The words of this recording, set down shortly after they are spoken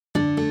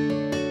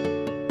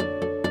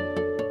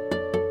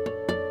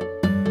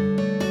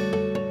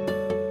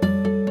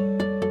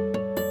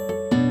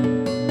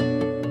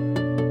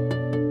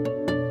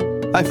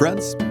Hi,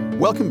 friends.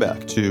 Welcome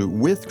back to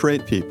With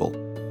Great People,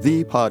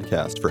 the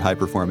podcast for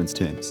high-performance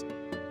teams.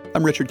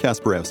 I'm Richard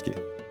Kasparowski.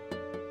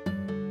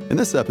 In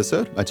this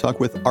episode, I talk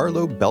with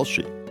Arlo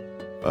Belshi,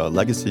 a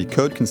legacy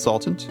code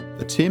consultant,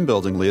 a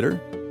team-building leader,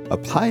 a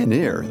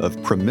pioneer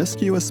of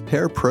promiscuous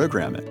pair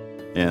programming,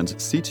 and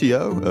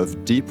CTO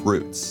of Deep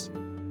Roots.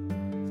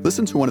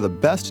 Listen to one of the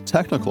best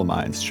technical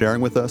minds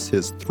sharing with us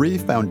his 3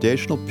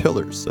 foundational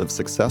pillars of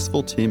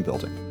successful team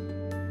building.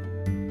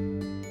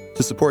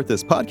 To support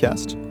this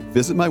podcast,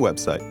 visit my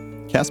website,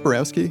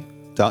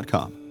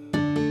 kasparowski.com.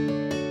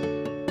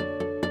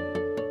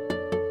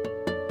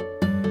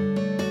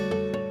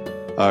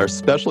 Our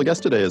special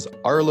guest today is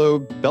Arlo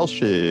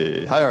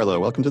Belshi. Hi, Arlo.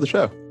 Welcome to the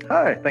show.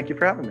 Hi. Thank you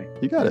for having me.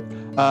 You got it.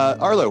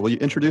 Arlo, will you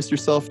introduce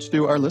yourself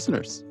to our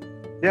listeners?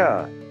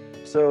 Yeah.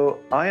 So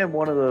I am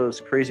one of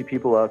those crazy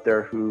people out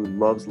there who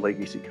loves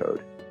legacy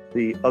code.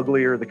 The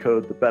uglier the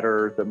code, the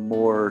better. The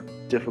more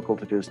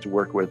difficult it is to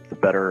work with, the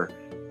better.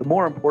 The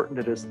more important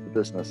it is to the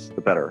business,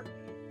 the better.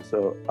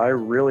 So I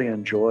really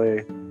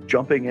enjoy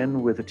jumping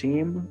in with a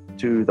team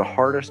to the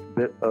hardest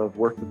bit of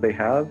work that they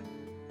have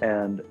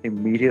and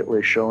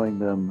immediately showing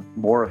them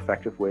more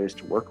effective ways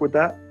to work with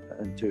that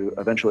and to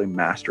eventually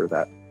master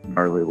that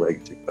gnarly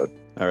legacy code.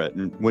 All right.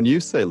 And when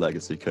you say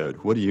legacy code,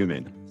 what do you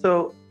mean?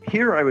 So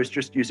here I was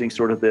just using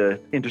sort of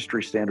the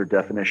industry standard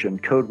definition,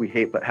 code we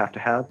hate but have to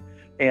have.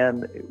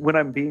 And when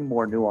I'm being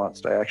more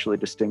nuanced, I actually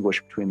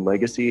distinguish between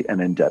legacy and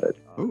indebted.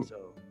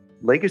 So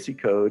legacy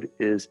code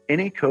is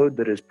any code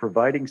that is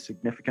providing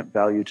significant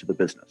value to the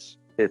business.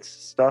 It's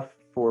stuff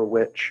for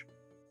which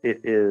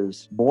it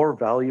is more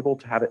valuable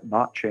to have it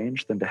not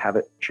change than to have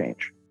it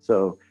change.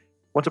 So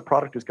once a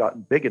product has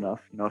gotten big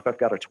enough, if I've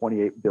got a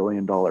 $28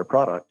 billion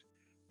product,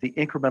 the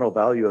incremental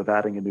value of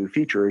adding a new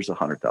feature is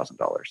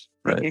 $100,000.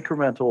 Right. The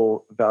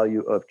incremental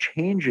value of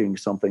changing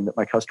something that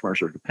my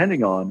customers are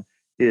depending on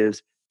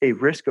is a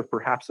risk of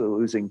perhaps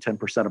losing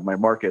 10% of my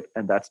market,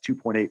 and that's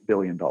 $2.8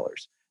 billion.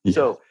 Yeah.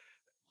 So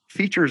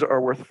features are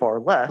worth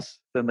far less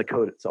than the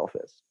code itself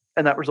is.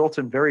 And that results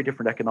in very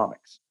different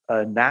economics.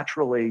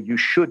 Naturally, you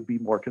should be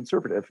more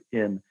conservative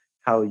in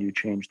how you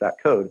change that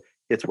code.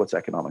 It's what's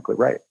economically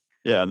right.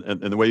 Yeah,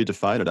 and the way you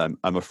define it,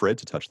 I'm afraid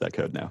to touch that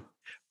code now.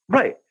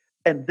 Right.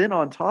 And then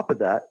on top of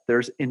that,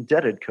 there's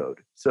indebted code.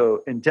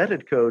 So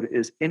indebted code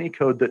is any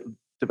code that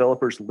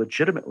developers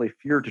legitimately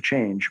fear to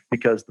change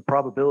because the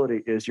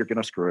probability is you're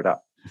going to screw it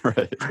up.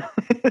 Right.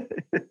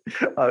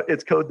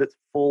 It's code that's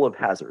full of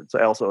hazards.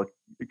 I also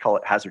call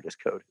it hazardous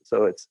code.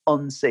 So it's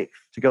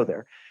unsafe to go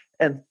there.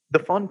 And the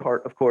fun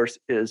part, of course,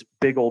 is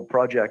big old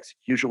projects.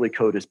 Usually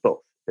code is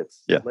both.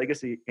 It's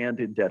legacy and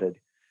indebted.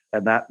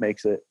 And that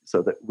makes it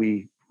so that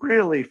we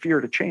really fear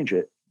to change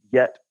it,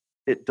 yet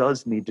it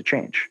does need to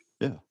change.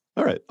 Yeah.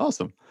 All right.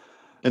 Awesome.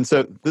 And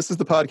so this is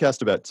the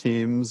podcast about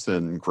teams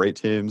and great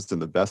teams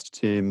and the best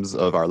teams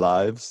of our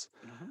lives.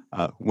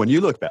 When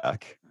you look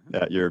back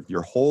at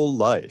your whole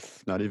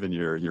life, not even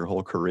your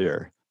whole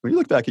career, when you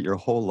look back at your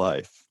whole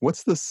life,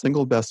 what's the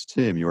single best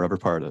team you were ever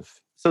part of?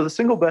 So the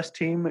single best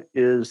team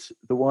is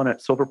the one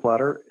at Silver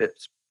Platter.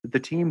 It's the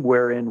team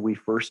wherein we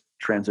first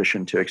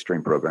transitioned to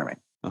extreme programming.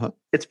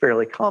 It's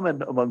fairly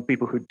common among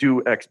people who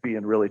do XP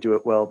and really do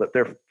it well that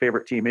their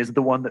favorite team is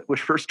the one that was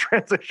first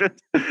transitioned.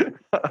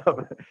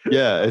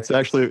 Yeah, it's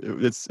actually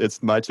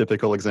it's my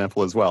typical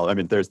example as well. I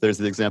mean, there's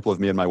the example of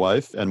me and my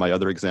wife, and my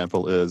other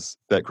example is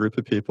that group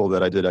of people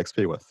that I did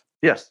XP with.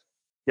 Yes,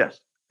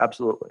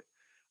 absolutely.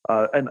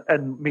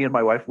 And me and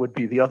my wife would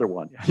be the other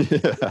one.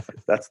 Yeah.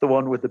 That's the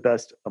one with the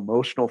best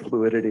emotional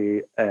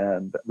fluidity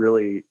and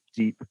really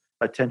deep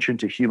attention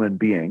to human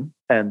being.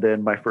 And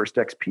then my first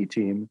XP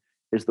team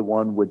is the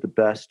one with the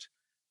best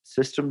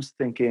systems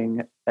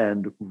thinking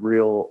and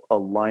real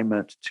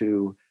alignment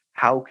to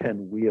how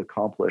can we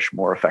accomplish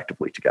more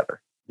effectively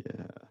together.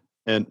 Yeah.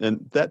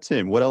 And that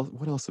team, what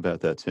else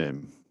about that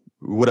team?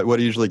 What I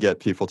usually get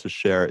people to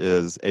share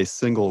is a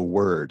single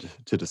word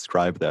to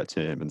describe that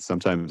team. And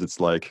sometimes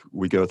it's like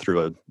we go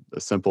through a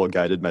simple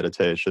guided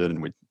meditation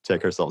and we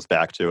take ourselves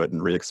back to it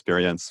and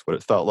re-experience what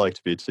it felt like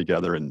to be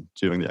together and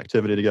doing the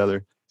activity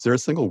together. Is there a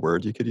single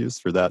word you could use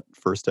for that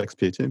first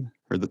XP team?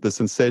 Or the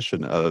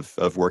sensation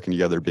of working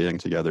together, being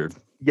together?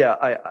 Yeah,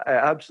 I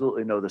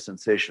absolutely know the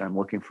sensation. I'm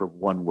looking for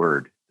one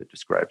word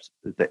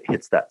that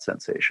hits that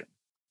sensation.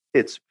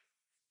 It's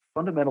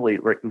fundamentally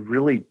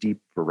really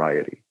deep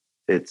variety.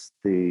 It's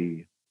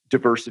the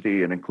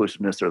diversity and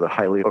inclusiveness are the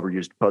highly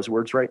overused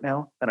buzzwords right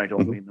now, and I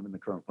don't mean them in the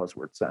current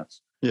buzzword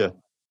sense. Yeah.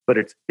 But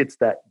it's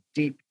that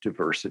deep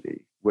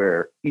diversity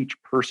where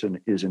each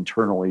person is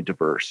internally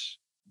diverse.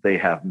 They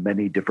have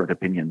many different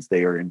opinions.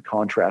 They are in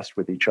contrast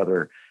with each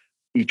other.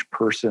 Each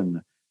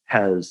person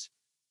has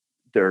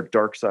their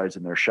dark sides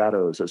and their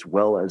shadows, as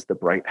well as the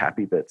bright,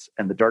 happy bits.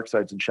 And the dark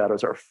sides and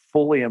shadows are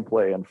fully in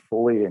play and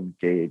fully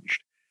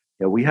engaged.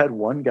 We had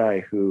one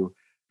guy who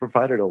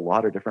provided a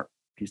lot of different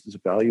pieces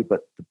of value,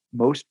 but the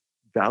most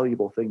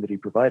valuable thing that he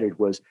provided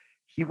was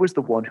he was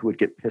the one who would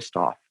get pissed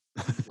off.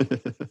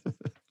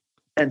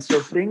 And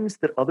so things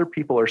that other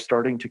people are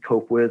starting to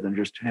cope with and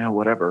just,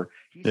 whatever,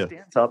 he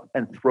stands up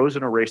and throws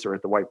an eraser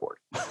at the whiteboard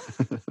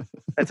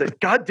and says,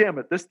 God damn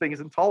it, this thing is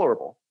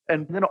intolerable.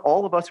 And then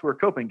all of us who are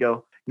coping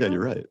go, yeah,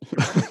 you're right.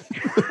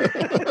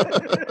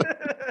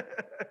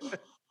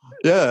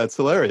 Yeah, it's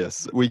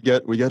hilarious. We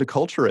get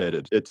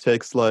acculturated. It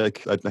takes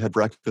like, I had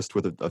breakfast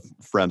with a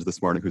friend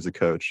this morning who's a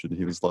coach, and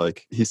he was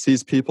like, he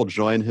sees people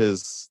join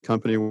his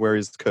company where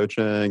he's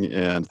coaching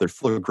and they're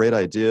full of great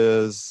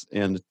ideas,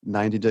 and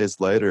 90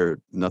 days later,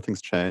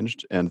 nothing's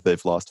changed and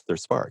they've lost their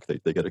spark.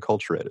 They get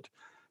acculturated.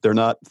 They're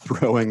not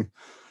throwing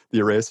the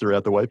eraser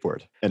at the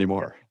whiteboard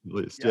anymore, at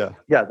least.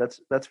 Yeah,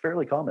 that's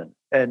fairly common.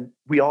 And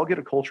we all get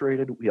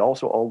acculturated. We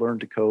also all learn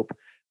to cope.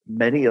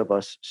 Many of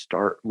us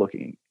start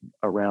looking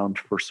around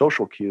for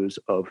social cues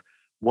of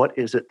what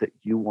is it that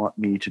you want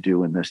me to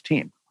do in this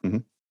team? Mm-hmm.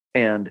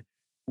 And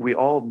we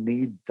all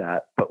need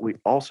that, but we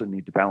also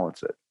need to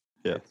balance it.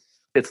 Yeah.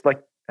 It's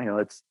like,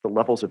 it's the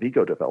levels of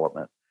ego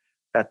development.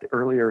 At the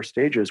earlier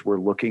stages, we're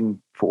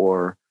looking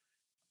for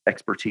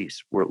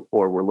expertise,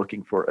 or we're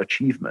looking for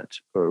achievement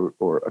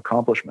or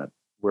accomplishment,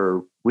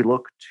 where we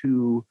look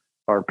to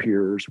our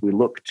peers, we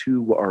look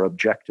to our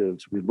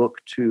objectives, we look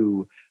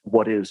to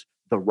what is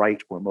the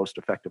right or most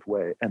effective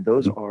way. And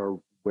those are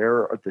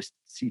where the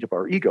seat of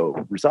our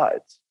ego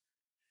resides.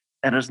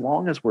 And as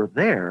long as we're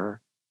there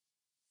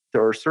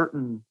are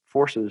certain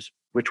forces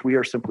which we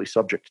are simply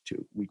subject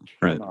to. We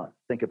cannot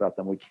think about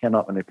them. We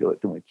cannot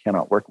manipulate them. We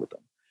cannot work with them.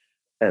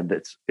 And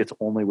it's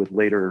only with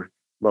later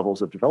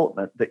levels of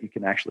development that you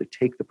can actually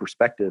take the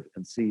perspective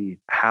and see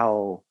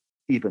how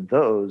even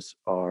those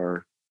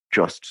are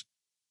just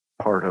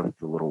part of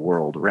the little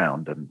world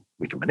around, and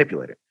we can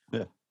manipulate it.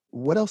 Yeah.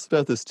 What else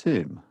about this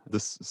team?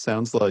 This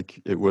sounds like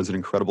it was an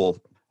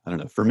incredible, I don't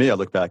know, for me, I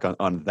look back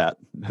on that,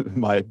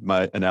 my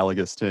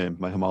analogous team,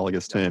 my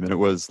homologous team, and it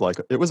was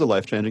a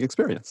life-changing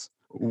experience.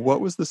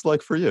 What was this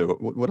like for you?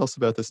 What else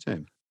about this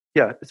team?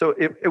 Yeah, so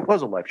it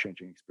was a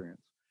life-changing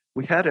experience.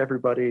 We had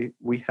everybody.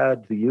 We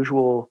had the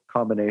usual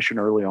combination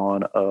early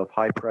on of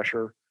high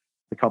pressure.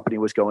 The company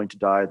was going to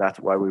die. That's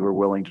why we were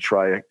willing to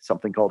try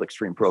something called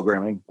extreme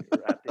programming. We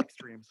were at the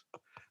extremes.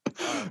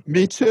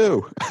 Me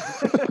too.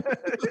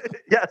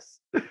 Yes.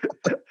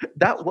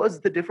 That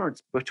was the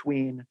difference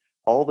between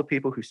all the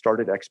people who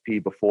started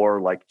XP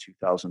before like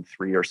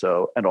 2003 or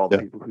so and all the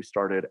people who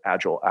started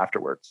Agile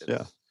afterwards.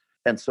 Yeah.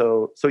 And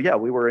so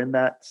we were in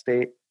that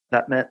state.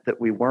 That meant that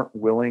we weren't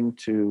willing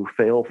to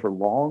fail for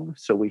long.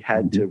 So we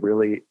had to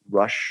really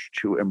rush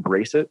to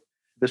embrace it.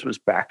 This was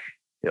back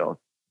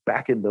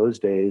in those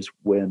days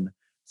when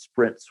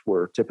sprints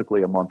were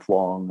typically a month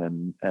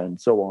long and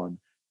so on.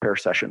 Pair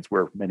sessions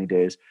were many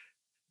days.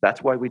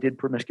 That's why we did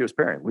promiscuous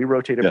pairing. We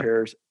rotated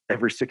pairs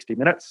every 60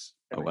 minutes,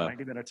 every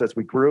 90 minutes as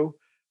we grew.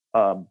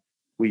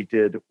 We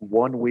did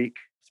 1 week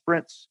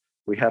sprints.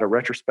 We had a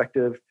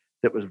retrospective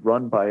that was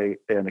run by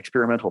an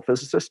experimental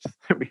physicist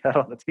that we had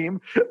on the team.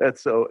 And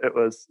so it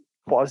was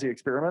quasi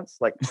experiments,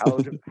 like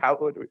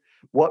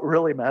what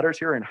really matters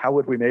here and how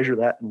would we measure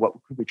that and what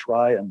could we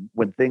try? And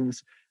when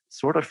things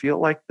sort of feel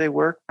like they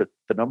work, but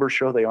the numbers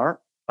show they aren't,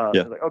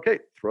 like, okay,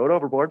 throw it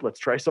overboard. Let's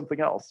try something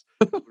else.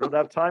 We don't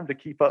have time to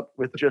keep up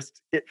with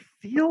just, it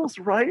feels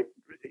right.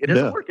 It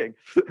isn't working.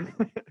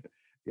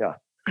 Yeah.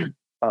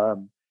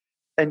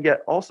 And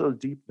yet also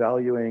deep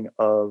valuing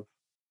of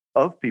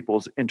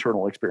people's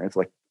internal experience.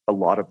 Like a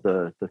lot of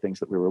the things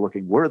that we were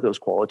looking were those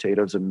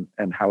qualitatives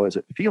and how is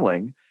it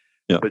feeling,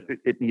 but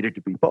it needed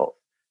to be both.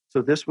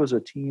 So this was a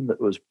team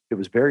that was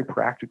very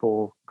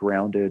practical,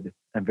 grounded,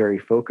 and very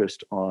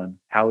focused on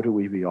how do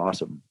we be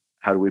awesome?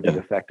 How do we be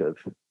effective?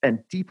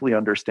 And deeply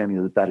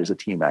understanding that is a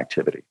team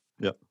activity.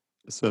 Yeah.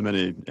 So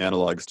many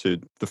analogs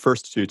to the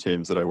first two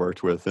teams that I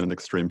worked with in an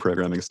extreme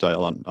programming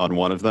style. On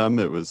one of them,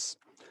 it was,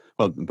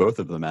 well, both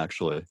of them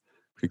actually.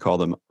 We call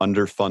them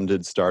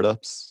underfunded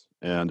startups,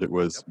 and it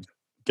was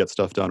get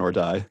stuff done or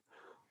die.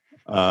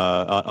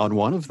 On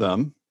one of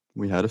them,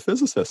 we had a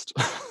physicist.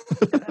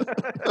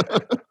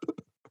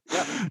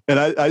 And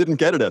I didn't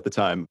get it at the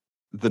time.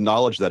 The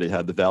knowledge that he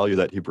had, the value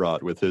that he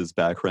brought with his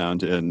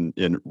background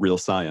in real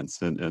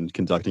science and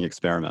conducting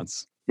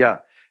experiments. Yeah.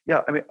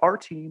 I mean, our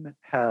team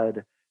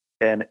had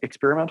an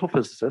experimental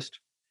physicist.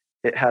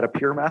 It had a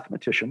pure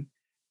mathematician.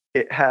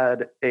 It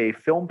had a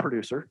film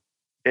producer.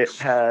 It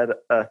had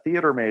a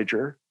theater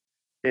major.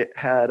 It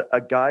had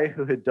a guy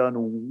who had done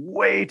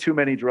way too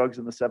many drugs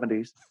in the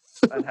 70s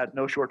and had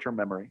no short-term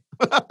memory.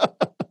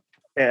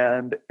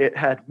 And it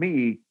had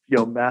me,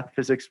 math,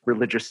 physics,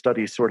 religious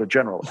studies sort of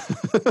generally.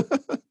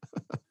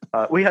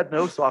 We had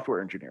no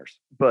software engineers,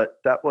 but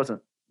that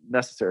wasn't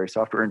necessary.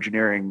 Software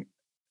engineering,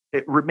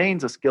 it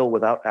remains a skill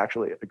without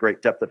actually a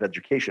great depth of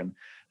education.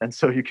 And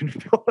so you can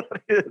fill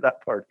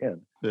that part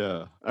in.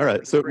 Yeah. All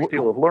right. So a great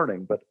deal of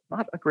learning, but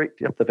not a great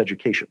depth of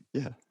education.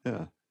 Yeah.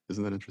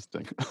 Isn't that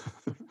interesting?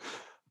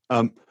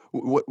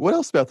 What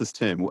else about this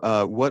team?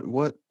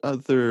 What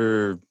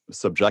other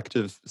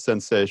subjective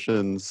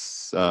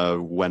sensations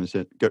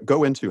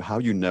go into how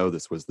you know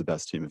this was the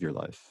best team of your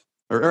life?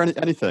 or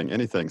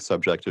anything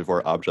subjective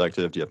or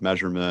objective? Do you have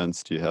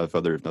measurements? Do you have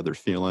other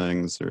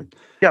feelings? Or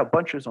Yeah,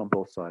 bunches on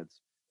both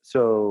sides.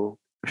 So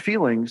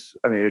feelings,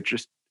 I mean,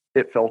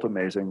 it felt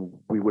amazing.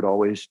 We would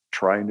always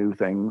try new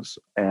things,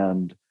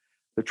 and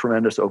the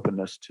tremendous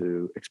openness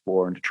to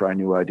explore and to try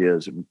new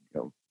ideas, and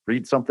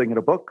read something in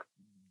a book,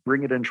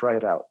 bring it in, try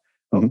it out.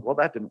 Oh, well,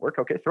 that didn't work.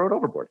 Okay, throw it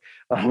overboard.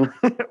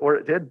 Or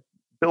it did,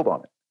 build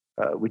on it.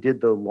 We did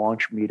the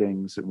launch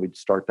meetings, and we'd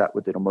start that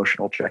with an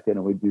emotional check-in,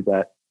 and we'd do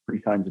that 3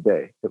 times a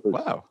day. It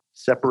was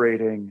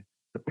separating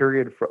the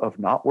period of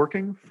not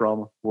working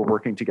from we're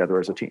working together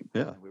as a team.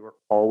 Yeah. We were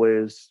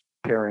always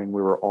pairing.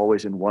 We were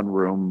always in one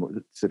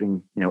room,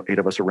 sitting, 8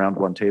 of us around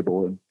one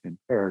table in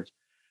pairs.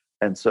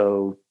 And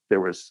so there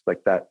was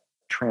like that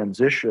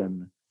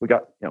transition. We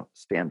got,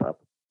 stand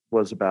up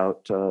was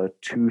about 2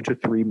 to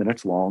 3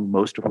 minutes long,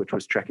 most of which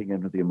was checking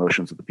into the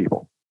emotions of the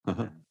people.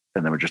 Uh-huh.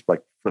 And then we're just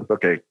like,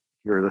 okay,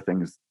 here are the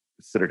things,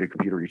 sit at a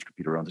computer, each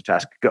computer owns a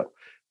task, go.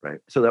 Right.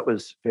 So that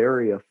was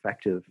very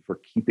effective for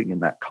keeping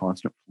in that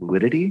constant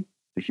fluidity,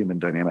 the human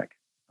dynamic.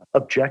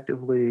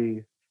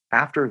 Objectively,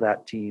 after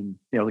that team,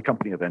 the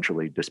company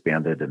eventually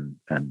disbanded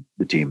and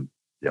the team,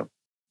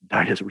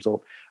 died as a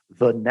result.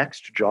 The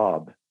next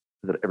job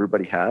that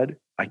everybody had,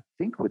 I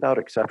think without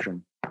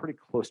exception, pretty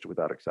close to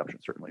without exception,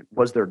 certainly,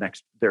 was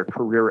their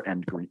career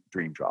end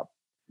dream job.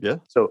 Yeah.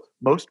 So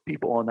most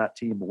people on that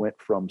team went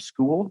from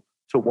school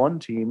to one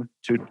team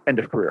to end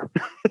of career.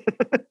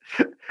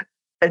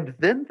 And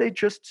then they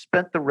just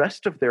spent the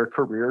rest of their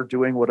career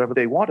doing whatever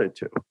they wanted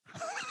to.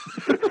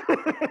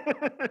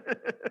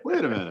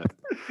 Wait a minute.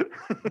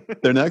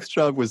 Their next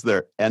job was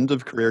their end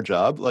of career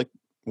job? Like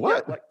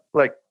what? Yeah,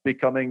 like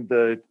becoming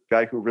the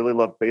guy who really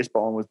loved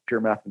baseball and was a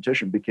pure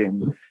mathematician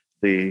became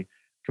the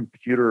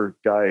computer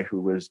guy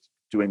who was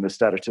doing the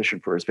statistician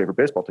for his favorite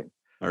baseball team.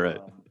 All right.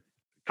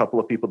 A couple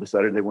of people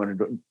decided they wanted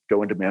to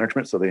go into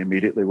management, so they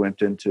immediately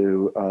went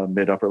into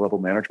mid-upper level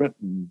management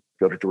and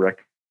go to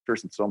directors,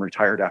 and some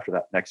retired after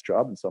that next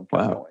job, and some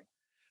kept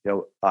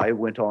going. I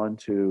went on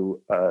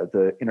to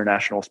the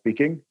international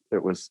speaking.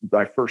 It was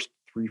my first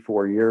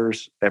 3-4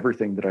 years.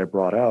 Everything that I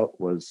brought out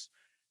was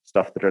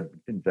stuff that I'd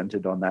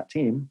invented on that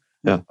team,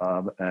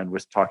 and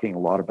was talking a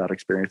lot about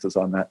experiences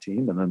on that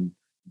team. And then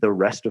the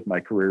rest of my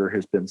career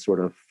has been sort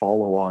of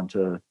follow on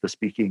to the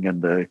speaking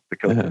and the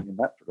coaching and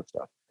that sort of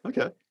stuff.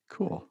 Okay,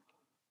 cool.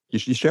 You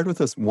shared with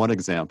us one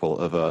example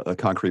of a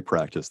concrete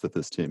practice that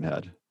this team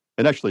had.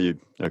 And actually,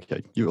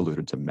 you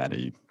alluded to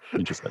many.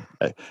 You just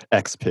said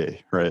XP,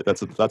 right?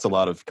 That's a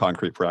lot of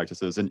concrete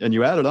practices, and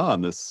you added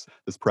on this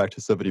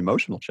practice of an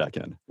emotional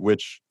check-in,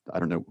 which I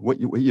don't know what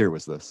year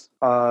was this?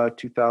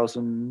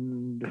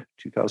 2000,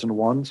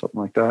 2001, something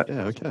like that.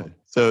 Yeah. Okay.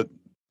 So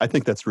I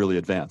think that's really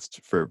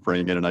advanced for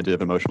bringing in an idea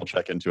of emotional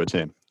check-in to a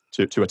team,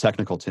 to a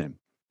technical team,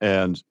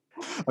 and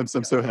I'm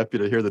so happy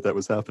to hear that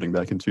was happening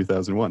back in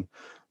 2001.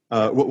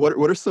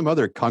 What are some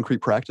other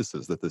concrete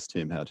practices that this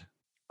team had?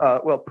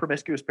 Well,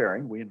 promiscuous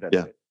pairing, we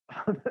invented it.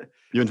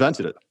 You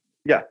invented it?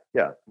 Yeah.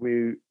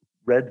 We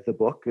read the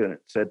book and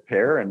it said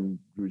pair, and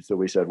so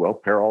we said, well,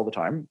 pair all the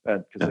time,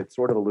 because it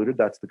sort of alluded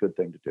that's the good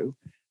thing to do.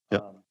 Yeah.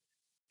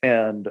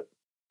 And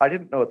I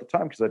didn't know at the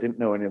time because I didn't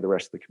know any of the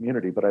rest of the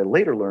community, but I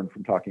later learned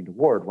from talking to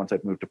Ward once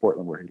I'd moved to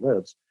Portland where he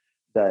lives,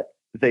 that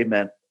they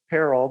meant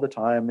pair all the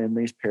time in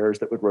these pairs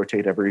that would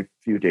rotate every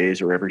few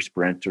days or every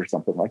sprint or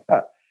something like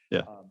that.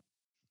 Yeah.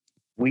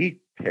 We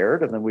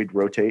paired and then we'd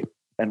rotate.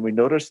 And we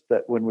noticed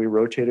that when we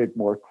rotated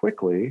more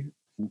quickly,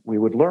 we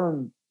would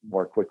learn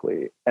more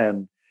quickly.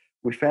 And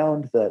we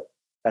found that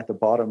at the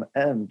bottom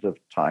end of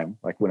time,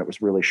 like when it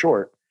was really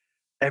short,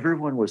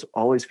 everyone was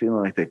always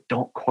feeling like they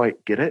don't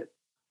quite get it.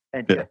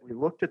 And yet we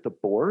looked at the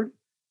board,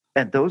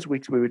 and those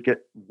weeks we would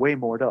get way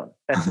more done.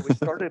 And so we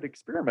started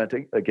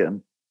experimenting,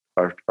 again,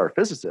 our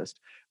physicist,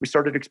 we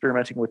started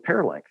experimenting with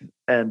pair length.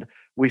 And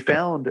we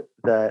found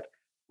that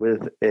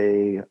with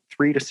a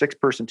 3 to 6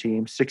 person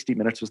team, 60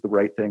 minutes was the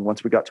right thing.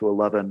 Once we got to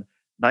 11,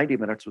 90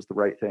 minutes was the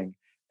right thing.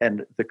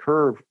 And the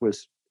curve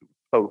was,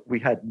 we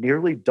had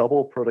nearly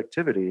double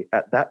productivity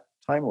at that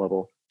time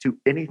level to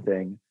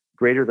anything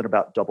greater than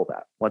about double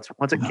that. Once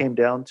it came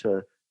down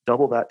to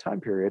double that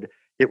time period,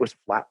 it was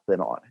flat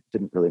then on. It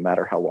didn't really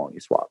matter how long you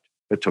swapped.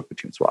 It took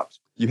between swaps.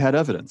 You had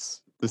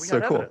evidence. This is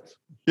so cool. Evidence.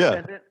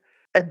 Yeah.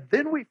 And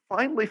then we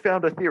finally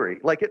found a theory.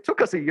 Like it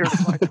took us a year to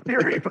find a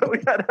theory, but we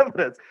had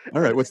evidence.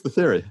 All right. What's the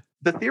theory?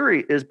 The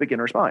theory is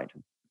beginner's mind.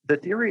 The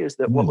theory is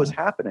that what was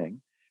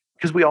happening,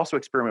 because we also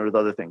experimented with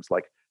other things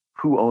like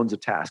who owns a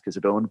task? Is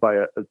it owned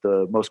by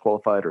the most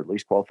qualified or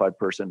least qualified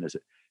person?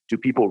 Do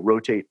people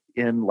rotate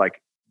in,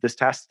 like this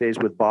task stays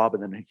with Bob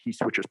and then he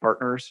switches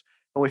partners?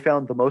 And we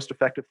found the most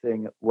effective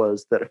thing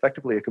was that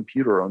effectively a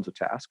computer owns a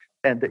task,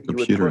 and that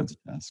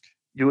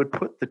you would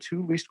put the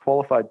 2 least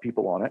qualified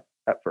people on it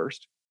at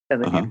first.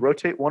 And then you'd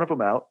rotate one of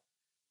them out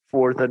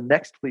for the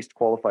next least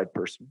qualified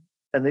person.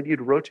 And then you'd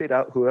rotate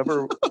out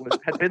whoever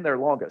had been there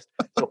longest.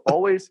 So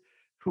always,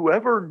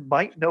 whoever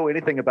might know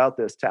anything about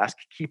this task,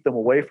 keep them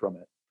away from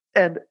it.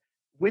 And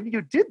when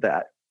you did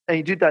that, and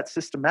you did that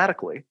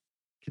systematically,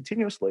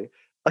 continuously,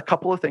 a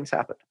couple of things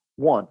happened.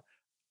 One,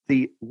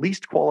 the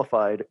least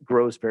qualified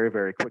grows very,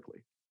 very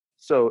quickly.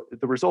 So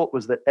the result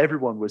was that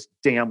everyone was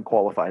damn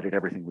qualified at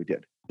everything we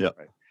did. Yeah.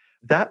 Right?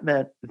 That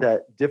meant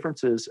that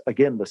differences,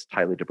 again, this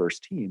highly diverse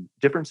team,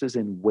 differences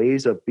in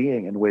ways of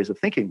being and ways of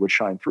thinking would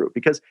shine through,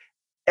 because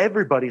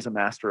everybody's a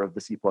master of the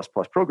C++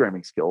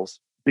 programming skills,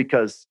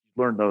 because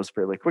you learn those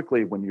fairly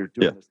quickly when you're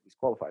doing this least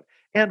qualified,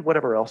 and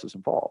whatever else is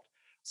involved.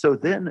 So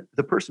then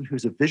the person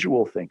who's a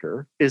visual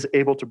thinker is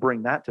able to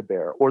bring that to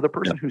bear, or the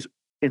person who's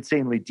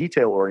insanely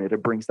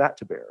detail-oriented brings that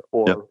to bear,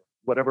 or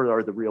whatever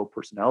are the real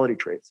personality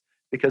traits,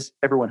 because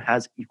everyone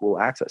has equal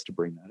access to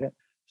bring that in.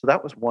 So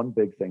that was one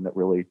big thing that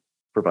really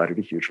provided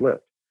a huge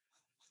lift.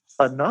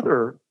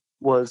 Another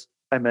was,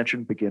 I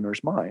mentioned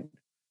beginner's mind.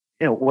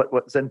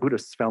 What Zen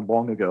Buddhists found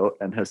long ago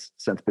and has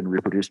since been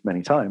reproduced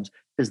many times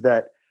is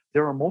that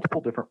there are multiple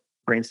different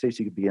brain states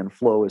you could be in.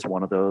 Flow is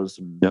one of those,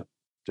 and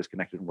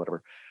disconnected and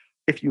whatever.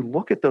 If you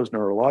look at those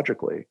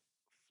neurologically,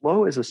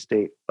 flow is a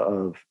state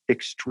of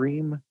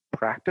extreme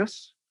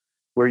practice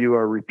where you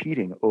are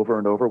repeating over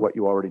and over what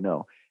you already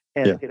know.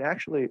 And it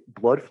actually,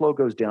 blood flow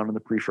goes down in the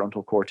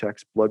prefrontal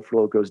cortex, blood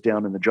flow goes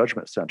down in the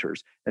judgment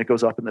centers, and it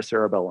goes up in the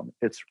cerebellum.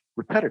 It's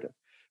repetitive,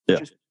 which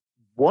is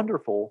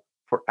wonderful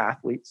for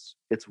athletes.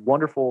 It's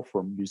wonderful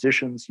for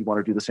musicians. You want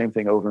to do the same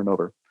thing over and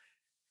over.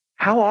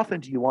 How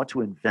often do you want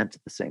to invent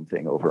the same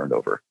thing over and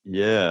over?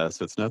 Yeah,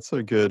 so it's not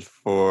so good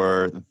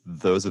for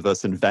those of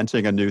us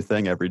inventing a new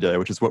thing every day,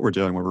 which is what we're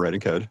doing when we're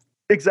writing code.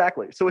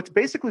 Exactly. So it's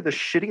basically the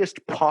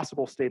shittiest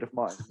possible state of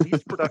mind,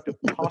 least productive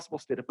possible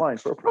state of mind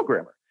for a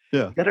programmer.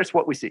 Yeah. That is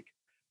what we seek.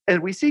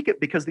 And we seek it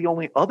because the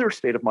only other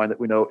state of mind that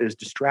we know is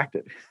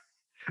distracted,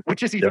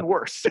 which is even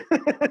worse.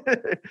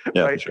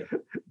 Right? Sure.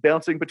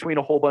 Bouncing between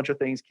a whole bunch of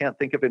things, can't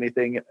think of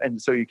anything.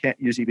 And so you can't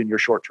use even your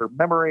short-term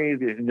memory.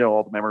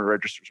 All the memory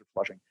registers are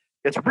flushing.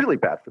 It's really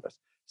bad for this.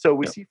 So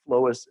we see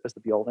flow as the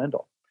be-all and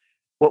end-all.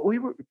 What we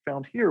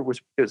found here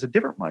was a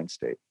different mind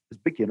state, is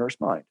beginner's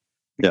mind.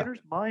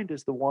 Beginner's mind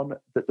is the one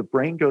that the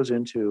brain goes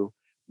into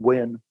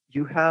when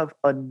you have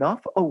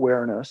enough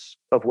awareness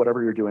of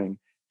whatever you're doing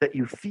that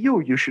you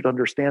feel you should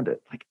understand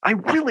it. Like, I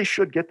really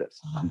should get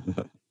this,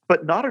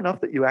 but not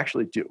enough that you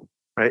actually do,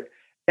 right?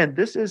 And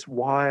this is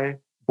why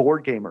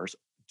board gamers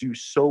do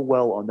so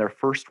well on their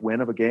first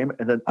win of a game,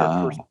 and then their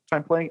first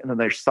time playing, and then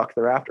they suck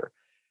thereafter.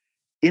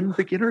 In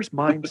beginner's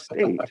mind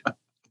state,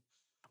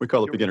 we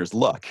call it beginner's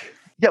luck.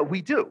 Yeah,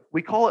 we do.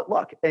 We call it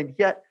luck, and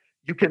yet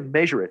you can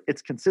measure it.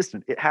 It's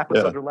consistent. It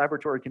happens under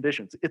laboratory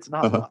conditions. It's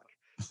not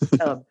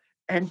luck.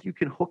 And you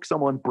can hook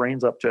someone's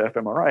brains up to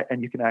fMRI,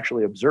 and you can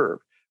actually observe.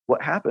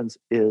 What happens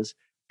is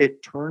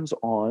it turns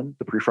on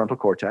the prefrontal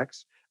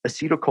cortex.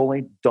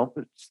 Acetylcholine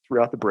dumps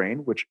throughout the brain,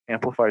 which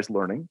amplifies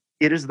learning.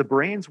 It is the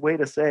brain's way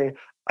to say,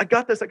 I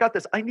got this.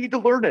 I need to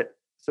learn it.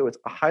 So it's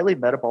highly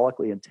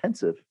metabolically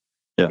intensive.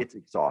 Yeah. It's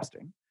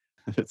exhausting.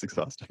 It's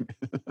exhausting.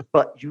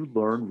 But you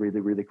learn really,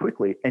 really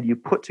quickly, and you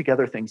put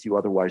together things you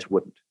otherwise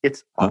wouldn't.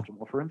 It's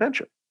optimal for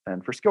invention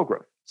and for skill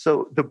growth.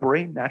 So the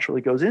brain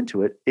naturally goes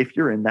into it if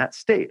you're in that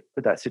state,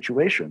 that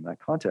situation, that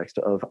context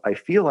of, I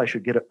feel I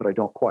should get it, but I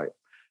don't quite.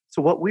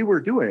 So what we were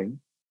doing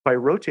by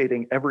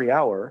rotating every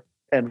hour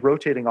and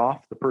rotating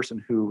off the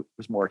person who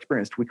was more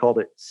experienced, we called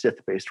it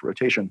Sith-based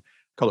rotation.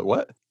 Call it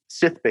what?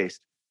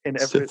 Sith-based. And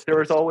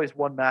there is always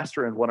one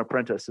master and one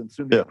apprentice, and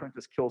soon the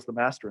apprentice kills the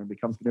master and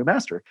becomes the new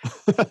master.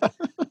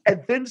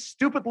 And then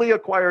stupidly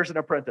acquires an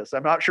apprentice.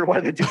 I'm not sure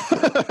why they do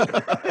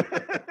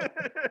that.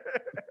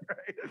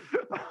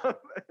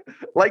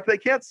 Like, they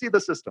can't see the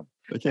system.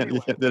 They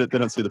can't. They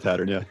don't see the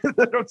pattern. Yeah,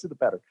 they don't see the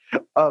pattern.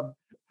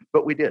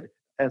 But we did,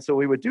 and so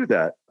we would do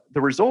that.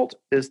 The result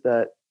is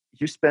that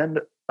you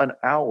spend an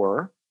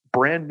hour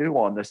brand new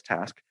on this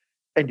task,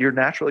 and you're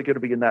naturally going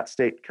to be in that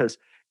state because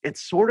it's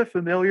sort of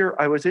familiar.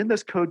 I was in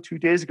this code 2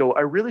 days ago.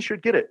 I really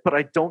should get it, but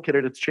I don't get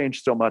it. It's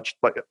changed so much.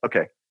 But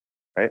okay,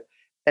 right?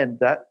 And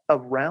that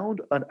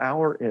around an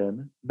hour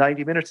in,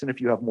 90 minutes in if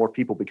you have more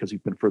people because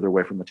you've been further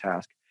away from the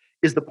task,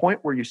 is the point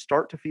where you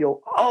start to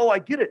feel, oh, I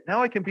get it.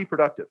 Now I can be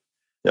productive.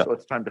 Yeah. So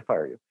it's time to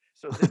fire you.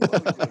 So then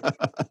what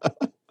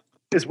we do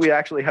is we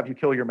actually have you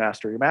kill your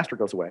master. Your master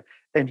goes away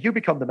and you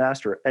become the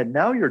master. And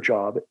now your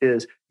job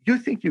is, you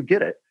think you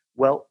get it.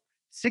 Well,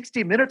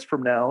 60 minutes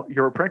from now,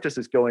 your apprentice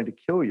is going to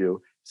kill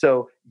you.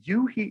 So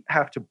you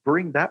have to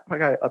bring that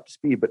guy up to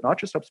speed, but not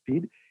just up to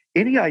speed.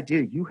 Any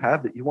idea you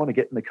have that you want to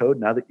get in the code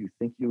now that you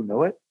think you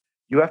know it,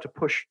 you have to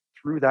push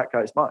through that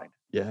guy's mind.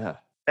 Yeah.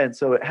 And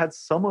so it had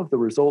some of the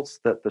results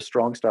that the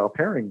strong style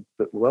pairing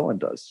that Llewellyn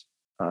does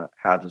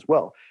have as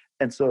well.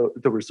 And so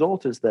the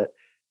result is that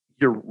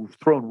you're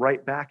thrown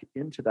right back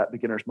into that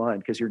beginner's mind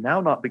because you're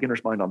now not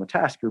beginner's mind on the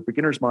task, you're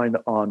beginner's mind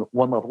on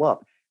one level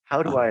up.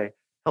 How do I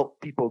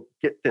help people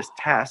get this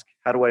task?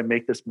 How do I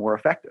make this more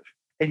effective?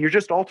 And you're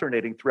just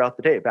alternating throughout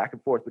the day, back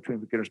and forth between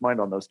beginner's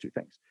mind on those two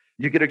things.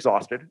 You get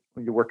exhausted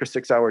when you work a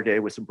 6-hour day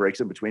with some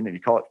breaks in between and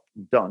you call it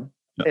done.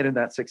 Yep. And in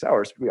that 6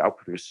 hours, we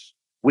outproduce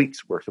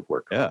weeks worth of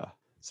work. Yeah.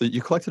 So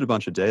you collected a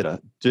bunch of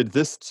data. Did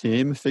this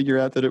team figure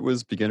out that it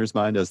was beginner's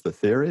mind as the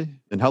theory?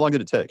 And how long did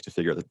it take to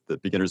figure out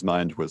that beginner's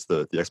mind was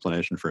the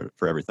explanation for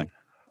everything?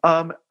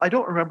 I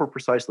don't remember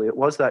precisely. It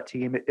was that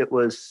team. It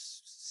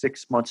was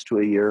 6 months to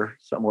a year,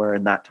 somewhere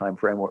in that time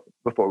frame,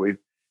 before we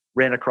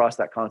ran across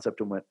that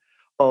concept and went,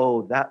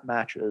 "Oh, that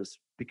matches."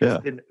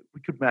 Because then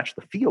we could match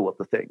the feel of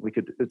the thing.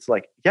 It's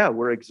like, yeah,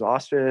 we're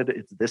exhausted.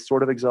 It's this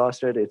sort of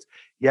exhausted. It's,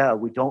 yeah,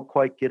 we don't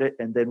quite get it.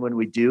 And then when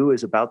we do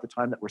is about the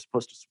time that we're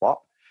supposed to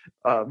swap.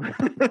 Um,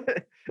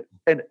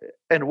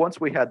 and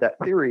once we had that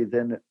theory,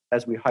 then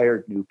as we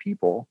hired new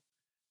people,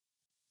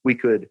 we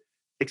could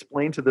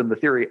explain to them the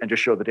theory and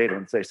just show the data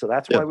and say, so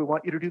that's why we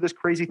want you to do this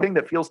crazy thing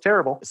that feels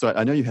terrible. So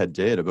I know you had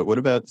data, but what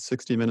about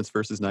 60 minutes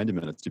versus 90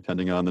 minutes,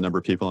 depending on the number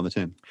of people on the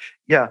team?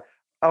 Yeah.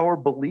 Our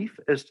belief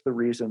as to the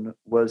reason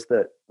was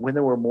that when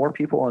there were more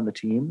people on the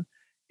team,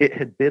 it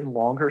had been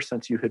longer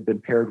since you had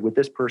been paired with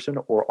this person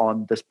or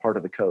on this part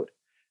of the code.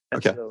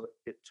 And so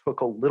it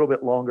took a little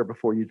bit longer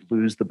before you'd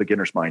lose the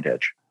beginner's mind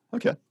edge.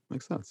 Okay.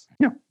 Makes sense.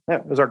 Yeah.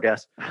 That was our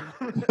guess.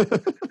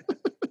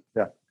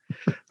 Yeah.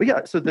 But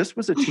yeah, so this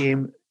was a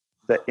team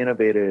that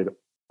innovated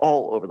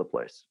all over the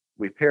place.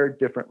 We paired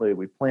differently.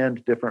 We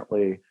planned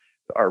differently.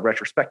 Our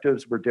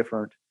retrospectives were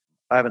different.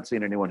 I haven't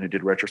seen anyone who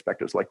did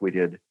retrospectives like we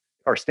did.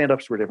 Our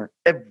stand-ups were different.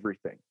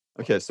 Everything.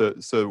 Okay,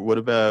 so what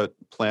about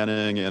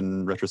planning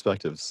and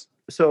retrospectives?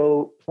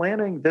 So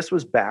planning, this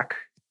was back,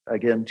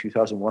 again,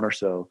 2001 or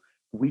so.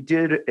 We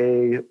did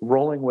a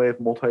rolling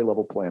wave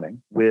multi-level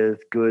planning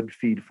with good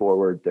feed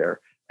forward there.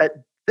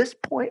 At this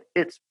point,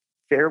 it's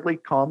fairly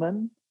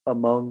common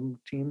among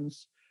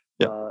teams,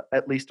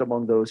 at least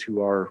among those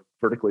who are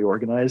vertically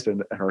organized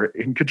and are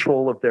in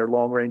control of their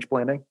long-range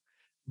planning.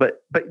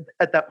 But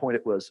at that point,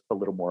 it was a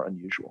little more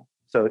unusual.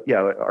 So yeah,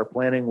 our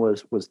planning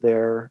was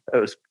there. It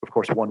was, of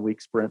course, 1 week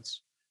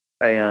sprints,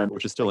 and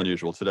which is still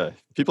unusual today.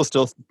 People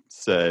still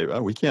say,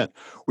 "Oh, we can't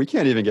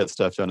even get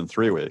stuff done in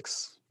 3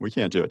 weeks. We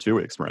can't do a 2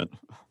 week sprint."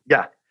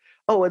 Yeah.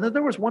 Oh, and then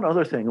there was one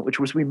other thing,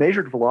 which was we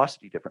measured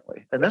velocity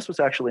differently, and this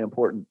was actually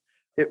important.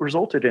 It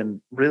resulted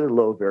in really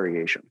low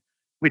variation.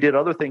 We did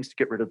other things to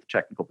get rid of the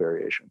technical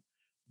variation,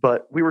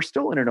 but we were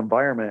still in an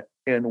environment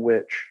in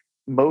which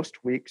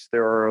most weeks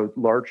there are a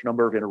large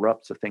number of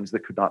interrupts of things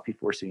that could not be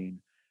foreseen.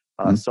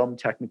 Some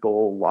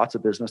technical, lots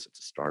of business. It's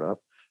a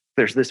startup.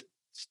 There's this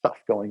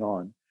stuff going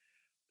on.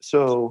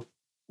 So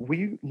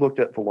we looked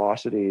at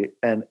velocity,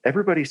 and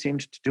everybody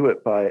seemed to do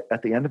it by,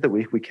 at the end of the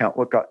week, we count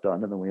what got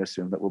done, and then we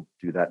assume that we'll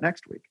do that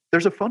next week.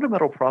 There's a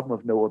fundamental problem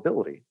of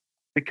knowability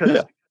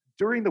because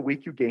during the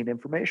week you gain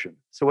information.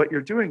 So what you're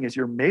doing is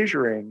you're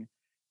measuring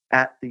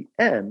at the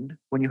end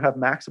when you have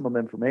maximum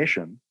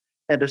information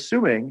and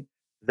assuming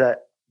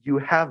that you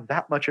have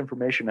that much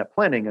information at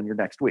planning in your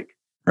next week,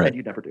 and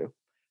you never do.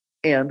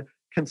 And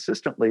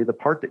consistently, the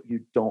part that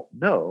you don't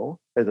know,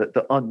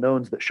 the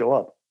unknowns that show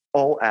up,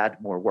 all add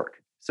more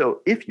work.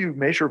 So if you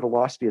measure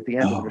velocity at the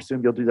end and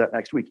assume you'll do that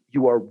next week,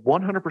 you are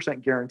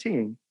 100%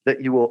 guaranteeing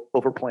that you will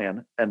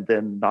overplan and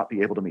then not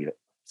be able to meet it.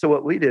 So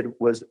what we did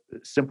was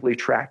simply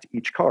tracked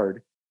each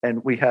card,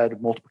 and we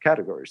had multiple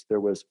categories. There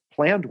was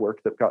planned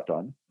work that got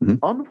done,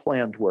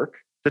 unplanned work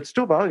that's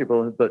still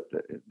valuable, but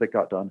that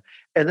got done.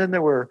 And then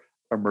there were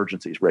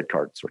emergencies, red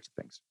card sorts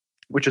of things,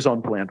 which is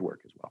unplanned work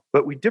as well.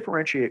 But we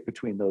differentiate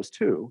between those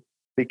two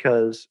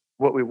because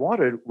what we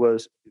wanted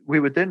was we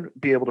would then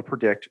be able to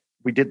predict,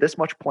 we did this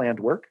much planned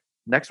work.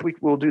 Next week,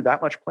 we'll do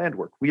that much planned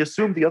work. We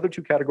assume the other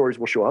two categories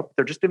will show up.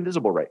 They're just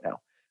invisible right now,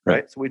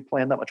 right? So we'd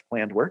plan that much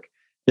planned work.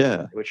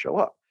 Yeah. It would show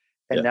up.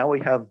 And now we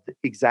have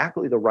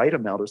exactly the right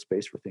amount of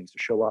space for things to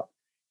show up.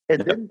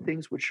 And then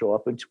things would show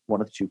up into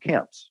one of the two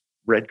camps,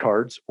 red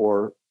cards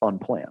or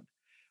unplanned.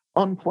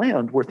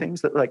 Unplanned were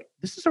things that like,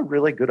 this is a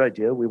really good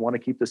idea. We want to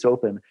keep this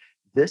open.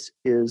 This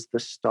is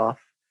the stuff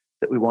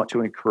that we want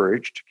to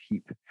encourage to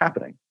keep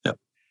happening. Yep.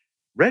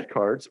 Red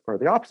cards are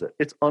the opposite.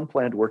 It's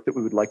unplanned work that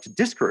we would like to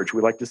discourage.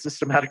 We like to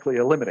systematically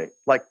eliminate,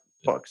 like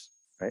bugs,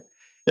 right?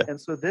 Yeah. And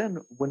so then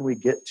when we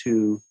get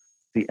to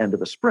the end of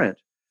the sprint,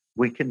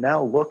 we can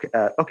now look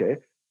at, okay,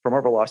 from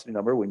our velocity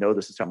number, we know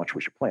this is how much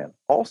we should plan.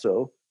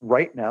 Also,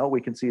 right now,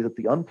 we can see that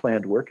the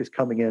unplanned work is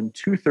coming in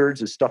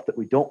 2/3 is stuff that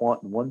we don't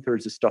want and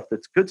 1/3 is stuff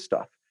that's good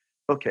stuff.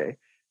 Okay,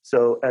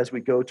 so as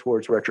we go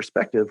towards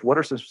retrospective, what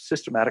are some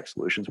systematic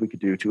solutions we could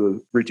do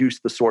to reduce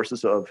the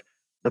sources of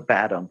the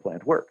bad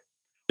unplanned work?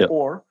 Yep.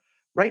 Or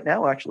right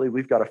now, actually,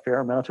 we've got a fair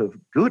amount of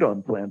good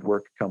unplanned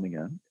work coming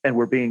in, and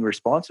we're being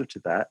responsive to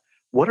that.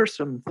 What are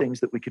some things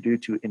that we could do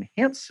to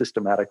enhance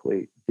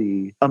systematically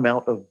the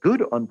amount of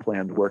good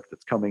unplanned work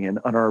that's coming in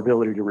and our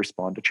ability to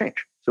respond to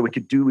change? So we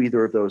could do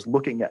either of those,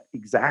 looking at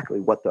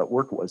exactly what that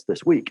work was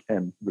this week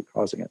and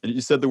causing it. And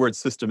you said the word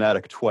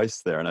systematic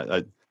twice there, and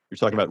you're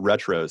talking about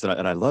retros,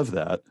 and I love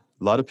that.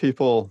 A lot of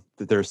people,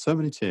 there are so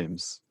many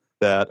teams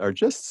that are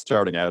just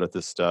starting out at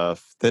this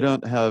stuff. They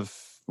don't have,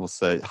 we'll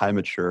say, high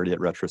maturity at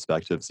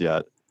retrospectives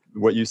yet.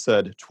 What you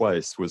said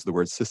twice was the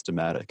word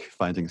systematic,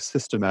 finding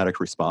systematic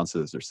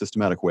responses or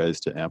systematic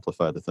ways to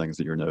amplify the things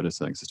that you're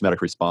noticing,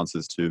 systematic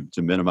responses to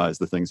minimize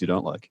the things you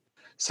don't like.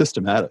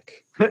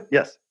 Systematic.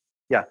 Yes.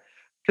 Yeah.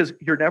 Because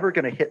you're never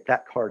going to hit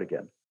that card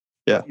again.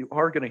 Yeah. You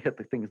are going to hit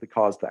the things that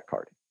caused that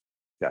card.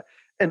 Yeah.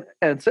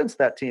 And since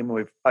that team,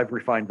 I've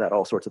refined that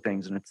all sorts of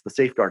things, and it's the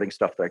safeguarding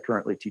stuff that I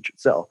currently teach at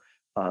Cell.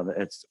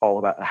 It's all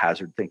about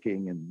hazard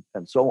thinking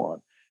and so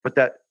on. But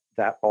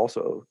that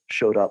also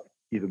showed up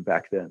even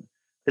back then.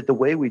 The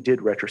way we did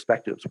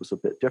retrospectives was a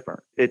bit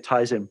different. It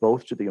ties in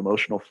both to the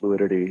emotional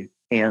fluidity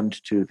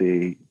and to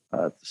the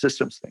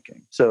systems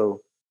thinking.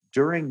 So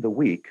during the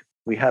week,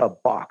 we had a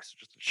box,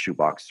 just a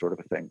shoebox sort of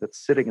a thing, that's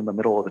sitting in the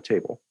middle of the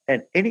table.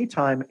 And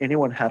anytime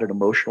anyone had an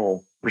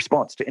emotional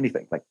response to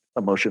anything, like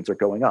emotions are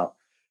going up,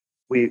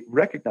 we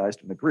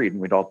recognized and agreed, and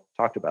we'd all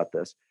talked about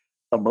this,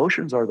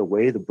 emotions are the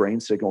way the brain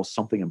signals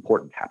something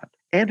important happened.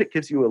 And it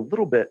gives you a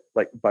little bit,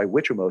 like by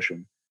which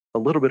emotion, a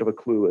little bit of a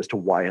clue as to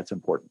why it's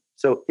important.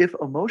 So if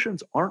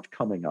emotions aren't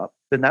coming up,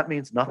 then that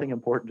means nothing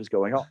important is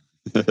going on.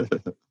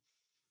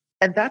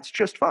 And that's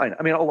just fine.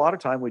 I mean, a lot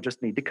of time we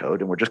just need to code,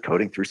 and we're just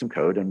coding through some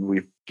code, and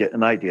we get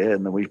an idea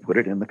and then we put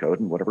it in the code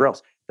and whatever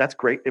else. That's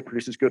great. It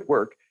produces good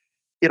work.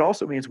 It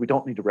also means we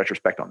don't need to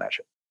retrospect on that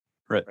shit.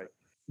 Right.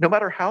 No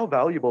matter how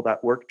valuable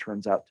that work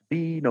turns out to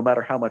be, no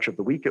matter how much of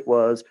the week it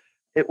was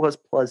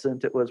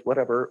pleasant, it was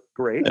whatever,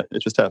 great. Yeah,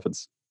 it just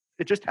happens.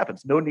 It just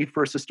happens. No need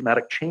for a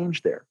systematic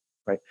change there,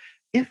 right?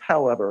 If,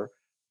 however,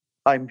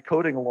 I'm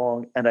coding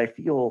along and I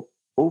feel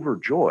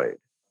overjoyed,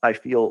 I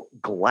feel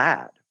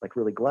glad, like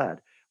really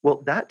glad,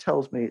 well, that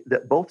tells me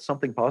that both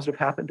something positive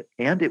happened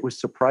and it was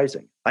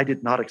surprising. I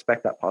did not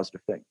expect that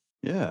positive thing.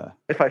 Yeah.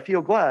 If I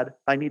feel glad,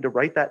 I need to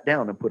write that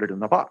down and put it in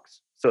the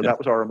box. So that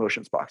was our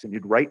emotions box. And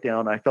you'd write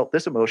down, I felt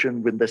this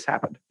emotion when this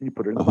happened. And you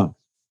put it in the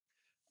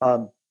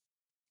box.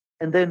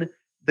 And then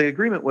the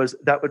agreement was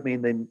that would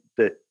mean then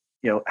that,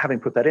 having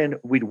put that in,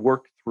 we'd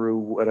work through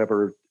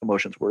whatever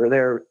emotions were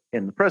there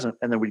in the present.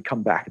 And then we'd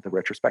come back at the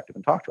retrospective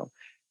and talk to them.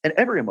 And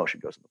every emotion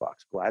goes in the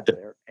box. Glad's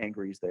there,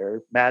 angry's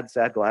there, mad,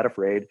 sad, glad,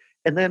 afraid.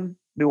 And then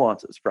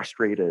nuances,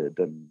 frustrated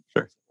and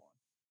sure.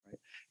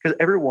 Because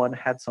everyone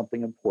had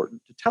something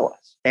important to tell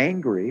us.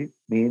 Angry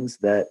means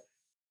that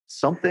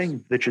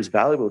something which is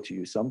valuable to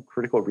you, some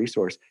critical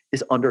resource,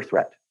 is under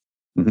threat.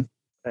 Mm-hmm.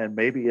 And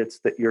maybe it's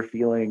that you're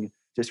feeling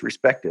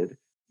disrespected.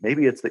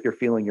 Maybe it's that you're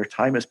feeling your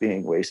time is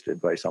being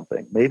wasted by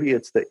something. Maybe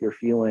it's that you're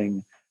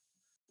feeling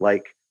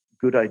like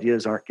good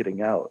ideas aren't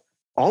getting out.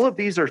 All of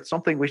these are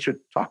something we should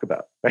talk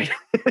about, right?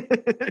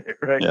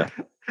 Right? Yeah.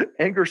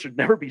 Anger should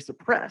never be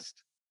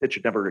suppressed. It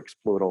should never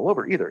explode all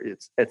over either.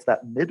 It's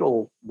that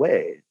middle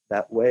way,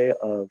 that way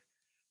of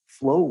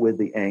flow with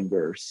the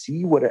anger,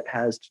 see what it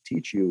has to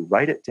teach you,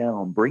 write it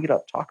down, bring it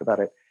up, talk about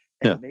it,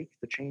 and make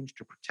the change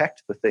to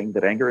protect the thing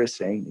that anger is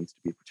saying needs to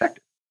be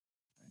protected.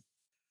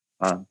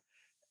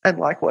 And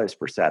likewise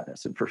for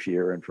sadness and for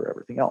fear and for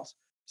everything else.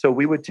 So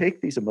we would take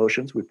these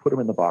emotions, we'd put them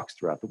in the box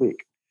throughout the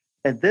week.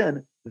 And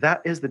then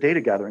that is the data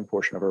gathering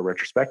portion of our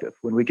retrospective.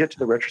 When we get to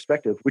the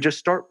retrospective, we just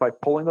start by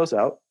pulling those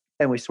out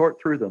and we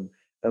sort through them.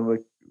 And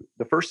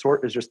the first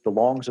sort is just the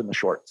longs and the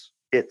shorts.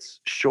 It's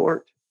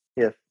short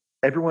if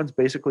everyone's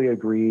basically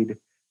agreed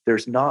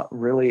there's not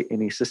really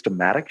any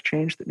systematic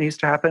change that needs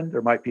to happen.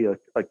 There might be a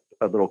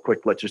little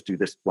quick, let's just do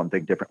this one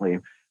thing differently.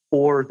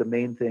 Or the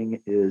main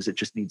thing is it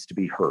just needs to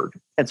be heard.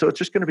 And so it's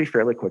just going to be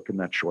fairly quick and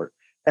that's short.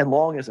 And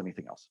long as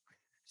anything else.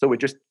 So we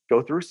just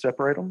go through,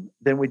 separate them.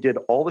 Then we did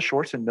all the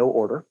shorts in no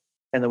order.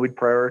 And then we'd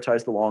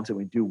prioritize the longs and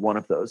we'd do one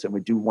of those. And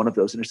we'd do one of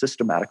those in a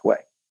systematic way.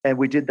 And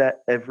we did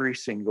that every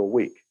single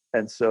week.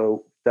 And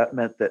so that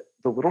meant that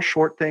the little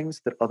short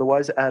things that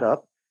otherwise add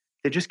up,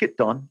 they just get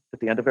done at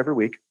the end of every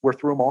week. We're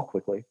through them all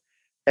quickly.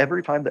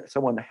 Every time that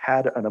someone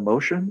had an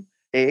emotion,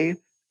 A,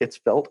 it's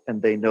felt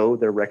and they know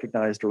they're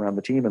recognized around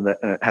the team and that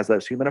it has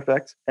those human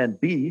effects. And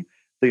B,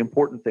 the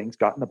important things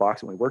got in the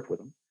box and we worked with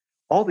them.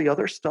 All the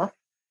other stuff,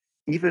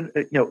 even,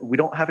 we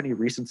don't have any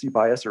recency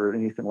bias or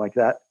anything like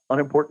that.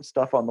 Unimportant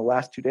stuff on the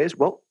last 2 days,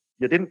 well,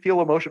 you didn't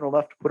feel emotional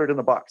enough to put it in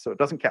the box, so it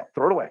doesn't count.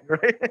 Throw it away,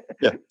 right?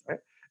 Yeah. Right?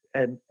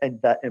 And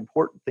that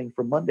important thing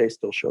from Monday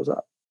still shows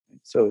up.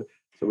 So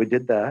we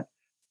did that.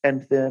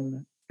 And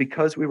then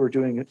because we were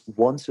doing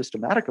one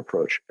systematic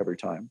approach every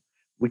time,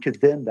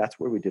 that's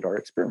where we did our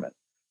experiment.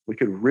 We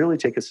could really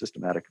take a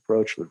systematic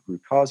approach, the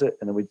root cause it,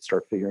 and then we'd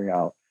start figuring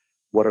out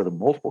what are the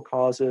multiple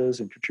causes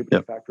and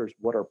contributing factors,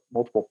 what are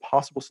multiple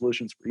possible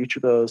solutions for each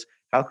of those,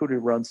 how could we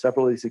run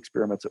several of these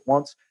experiments at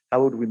once,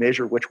 how would we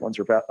measure which ones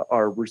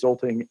are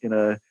resulting in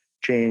a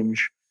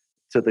change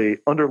to the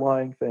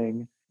underlying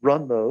thing,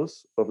 run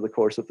those over the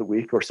course of the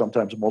week or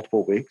sometimes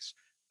multiple weeks,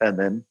 and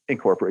then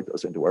incorporate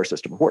those into our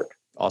system of work.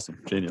 Awesome.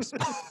 Genius.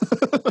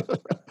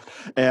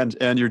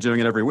 And you're doing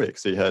it every week.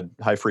 So you had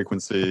a high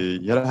frequency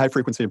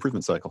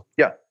improvement cycle.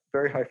 Yeah,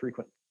 very high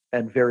frequent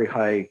and very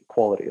high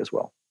quality as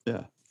well.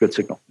 Yeah. Good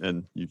signal.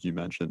 And you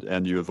mentioned,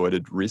 and you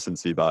avoided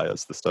recency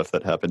bias. The stuff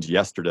that happened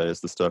yesterday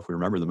is the stuff we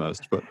remember the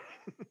most, but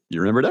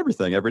you remembered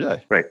everything every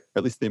day. Right.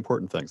 At least the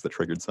important things that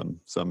triggered some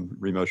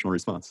emotional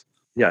response.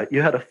 Yeah.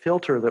 You had a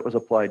filter that was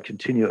applied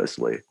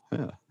continuously.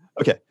 Yeah.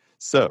 Okay.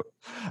 So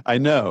I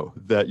know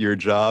that your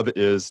job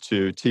is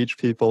to teach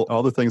people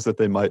all the things that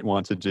they might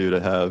want to do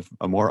to have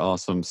a more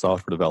awesome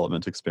software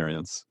development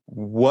experience.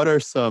 What are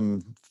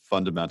some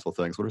fundamental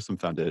things? What are some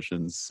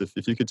foundations?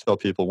 If you could tell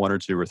people one or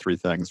two or three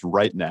things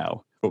right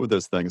now, what would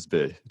those things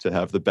be to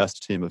have the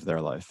best team of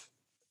their life?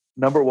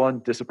 Number one,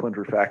 disciplined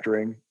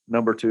refactoring.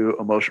 Number two,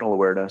 emotional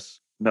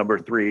awareness. Number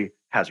three,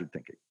 hazard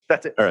thinking.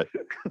 That's it. All right.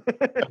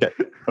 Okay.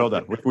 Hold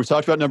on. We've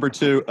talked about number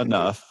two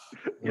enough.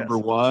 Number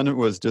one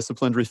was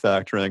disciplined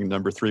refactoring.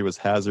 Number three was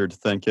hazard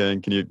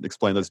thinking. Can you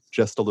explain those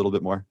just a little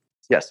bit more?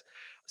 Yes.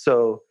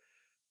 So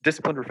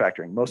disciplined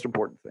refactoring, most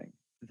important thing.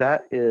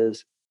 That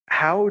is,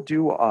 how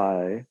do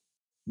I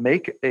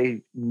make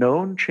a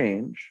known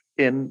change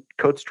in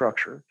code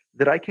structure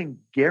that I can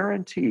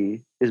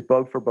guarantee is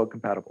bug for bug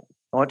compatible?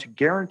 I want to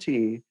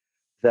guarantee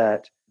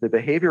that the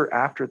behavior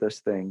after this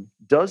thing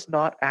does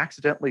not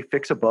accidentally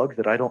fix a bug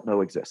that I don't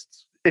know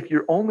exists. If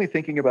you're only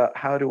thinking about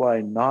how do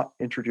I not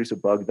introduce a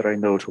bug that I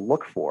know to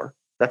look for,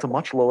 that's a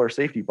much lower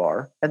safety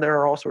bar. And there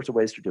are all sorts of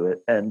ways to do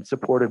it. And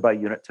supported by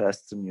unit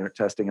tests and unit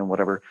testing and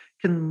whatever,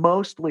 can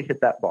mostly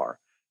hit that bar.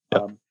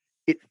 Yep.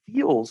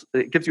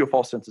 It gives you a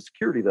false sense of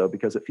security, though,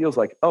 because it feels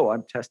like, oh,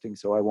 I'm testing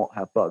so I won't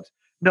have bugs.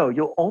 No,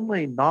 you'll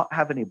only not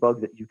have any bug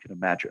that you can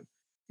imagine.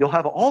 You'll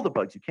have all the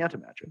bugs you can't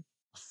imagine.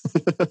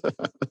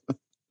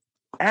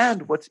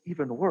 And what's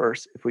even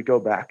worse, if we go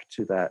back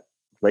to that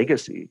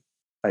legacy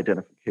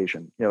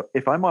identification,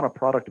 if I'm on a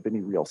product of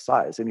any real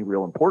size, any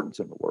real importance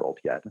in the world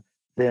yet,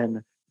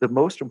 then the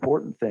most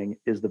important thing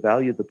is the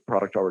value that the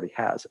product already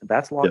has. And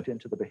that's locked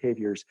into the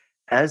behaviors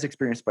as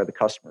experienced by the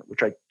customer,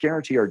 which I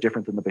guarantee are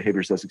different than the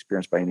behaviors as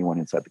experienced by anyone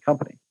inside the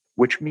company,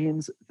 which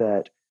means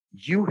that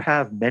you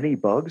have many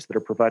bugs that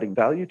are providing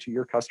value to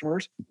your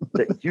customers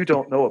that you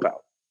don't know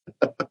about.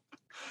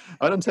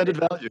 Unintended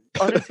value.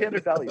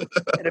 Unintended value.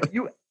 And if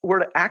you were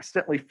to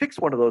accidentally fix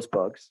one of those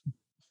bugs,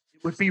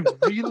 it would be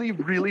really,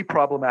 really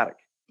problematic.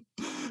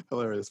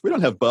 Hilarious. We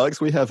don't have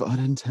bugs. We have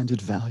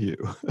unintended value.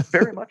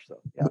 Very much so.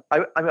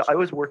 Yeah. I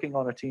was working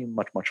on a team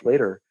much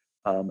later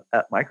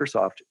at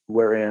Microsoft,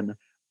 wherein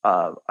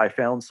I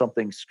found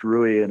something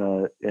screwy in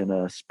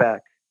a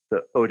spec,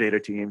 the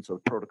OData team,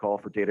 so protocol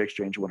for data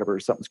exchange or whatever,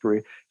 something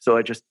screwy. So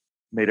I just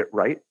made it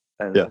right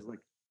and it was like,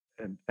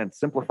 and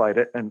simplified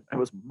it, and it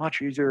was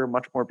much easier,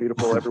 much more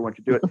beautiful. Everyone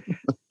could do it.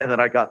 And then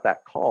I got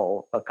that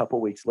call a couple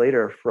of weeks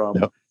later from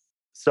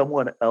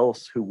someone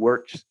else who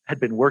had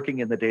been working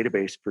in the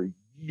database for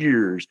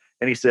years,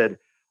 and he said,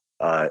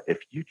 if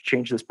you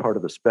change this part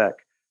of the spec,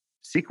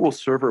 SQL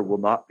Server will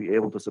not be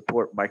able to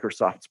support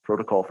Microsoft's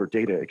protocol for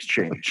data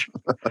exchange.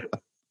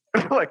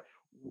 Like,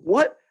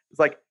 what? It's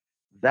like,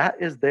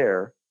 that is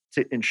there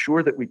to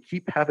ensure that we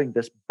keep having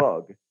this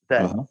bug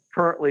that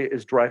currently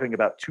is driving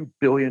about $2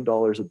 billion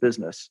of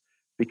business,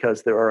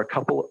 because there are a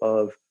couple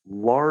of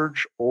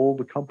large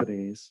old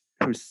companies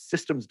whose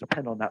systems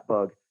depend on that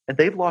bug, and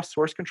they've lost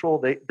source control.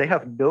 They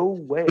have no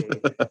way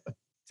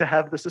to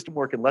have the system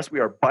work unless we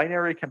are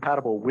binary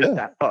compatible with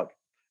that bug.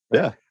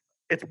 Right? Yeah.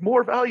 It's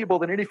more valuable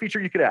than any feature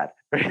you could add.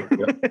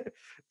 Right?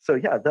 So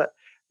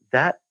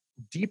that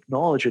deep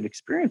knowledge and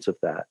experience of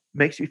that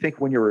makes you think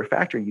when you're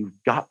refactoring,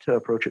 you've got to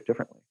approach it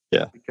differently.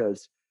 Yeah.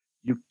 Because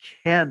you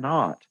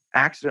cannot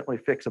accidentally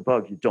fix a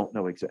bug you don't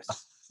know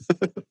exists.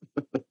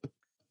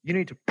 You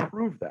need to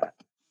prove that.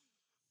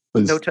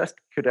 No test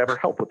could ever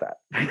help with that.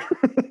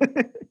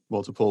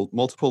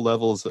 multiple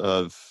levels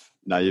of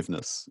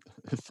naiveness.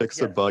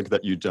 Fix a bug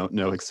that you don't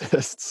know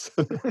exists.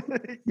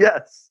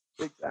 Yes,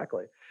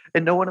 exactly.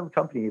 And no one in the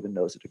company even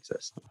knows it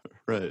exists.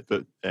 Right.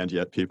 And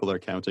yet people are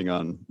counting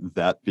on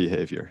that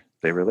behavior.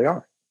 They really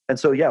are. And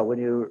so, when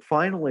you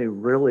finally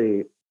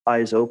really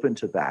eyes open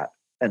to that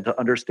and to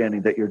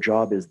understanding that your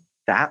job is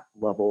that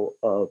level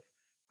of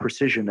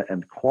precision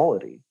and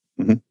quality,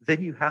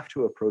 then you have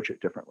to approach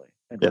it differently.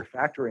 And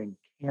refactoring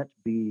it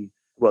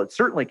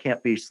certainly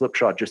can't be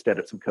slipshod, just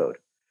edit some code.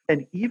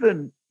 And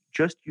even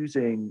just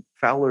using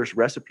Fowler's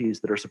recipes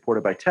that are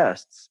supported by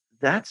tests,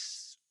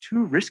 that's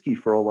too risky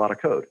for a lot of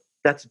code.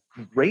 That's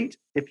great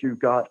if you've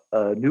got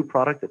a new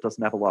product that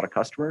doesn't have a lot of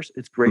customers.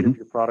 It's great if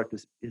your product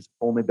is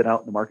only been out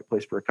in the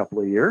marketplace for a couple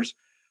of years,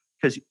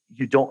 because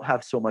you don't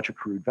have so much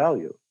accrued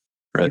value.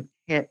 Right. You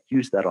can't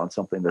use that on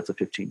something that's a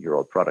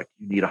 15-year-old product.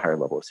 You need a higher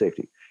level of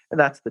safety. And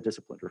that's the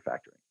disciplined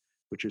refactoring,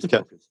 which is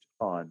focused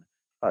on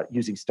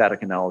using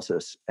static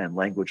analysis and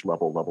language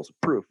levels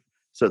of proof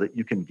so that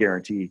you can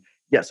guarantee,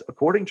 yes,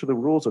 according to the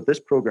rules of this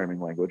programming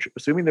language,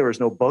 assuming there is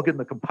no bug in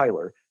the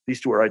compiler,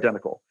 these two are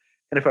identical.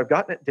 And if I've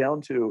gotten it down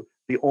to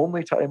the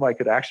only time I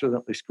could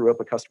accidentally screw up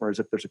a customer is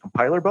if there's a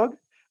compiler bug,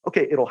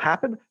 okay, it'll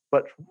happen,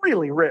 but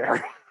really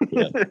rare.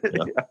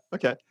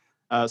 Okay.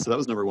 So that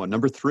was number one.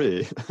 Number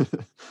three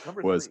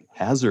was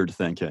hazard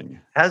thinking.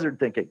 Hazard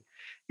thinking.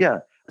 Yeah.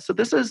 So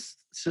this is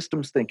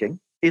systems thinking.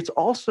 It's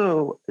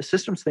also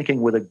systems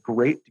thinking with a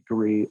great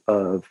degree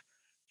of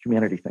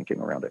humanity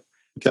thinking around it.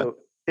 Okay. So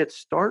it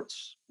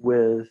starts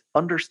with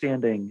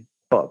understanding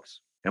bugs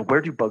and where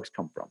do bugs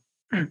come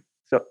from.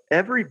 So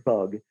every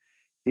bug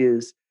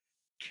is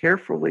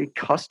carefully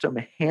custom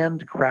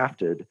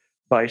handcrafted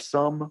by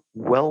some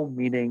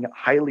well-meaning,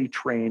 highly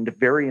trained,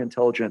 very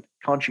intelligent,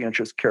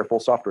 conscientious, careful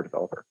software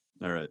developer.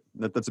 All right.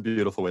 That's a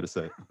beautiful way to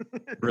say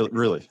it.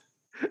 Really.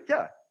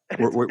 Yeah.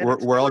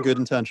 We're all good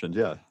intentioned.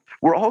 Yeah.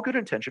 We're all good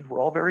intentioned. We're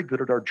all very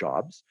good at our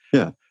jobs.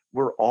 Yeah.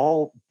 We're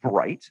all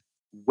bright,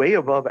 way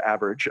above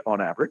average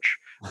on average.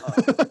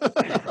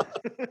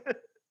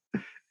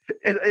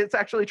 It's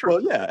actually true.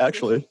 Well, yeah,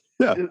 actually.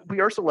 Yeah. We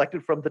are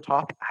selected from the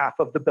top half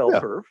of the bell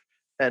curve.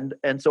 And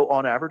so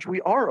on average,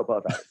 we are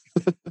above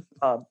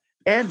average.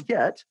 And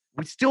yet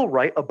we still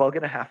write a bug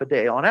and a half a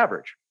day on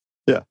average.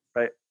 Yeah.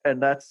 Right.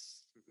 And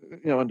that's,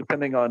 and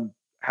depending on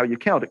how you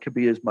count, it could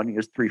be as many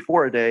as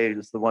 3-4 a day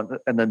is the one.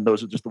 And then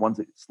those are just the ones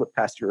that slip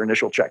past your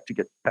initial check to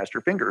get past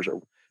your fingers,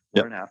 or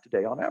 1.5 a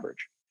day on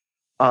average,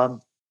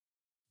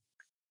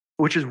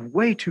 which is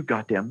way too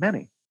goddamn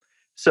many.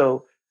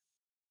 So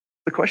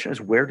the question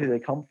is, where do they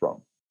come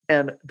from?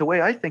 And the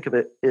way I think of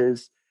it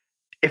is,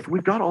 if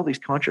we've got all these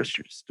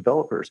conscious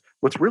developers,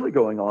 what's really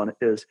going on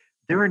is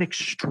they're in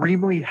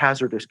extremely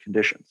hazardous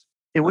conditions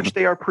in which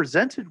they are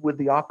presented with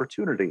the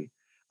opportunity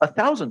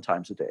 1,000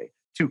 times a day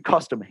to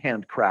custom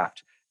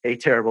handcraft a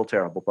terrible,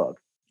 terrible bug.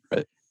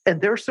 Right.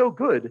 And they're so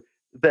good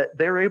that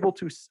they're able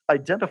to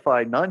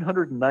identify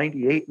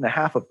 998 and a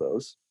half of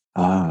those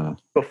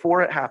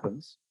before it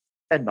happens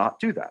and not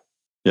do that.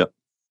 Yeah.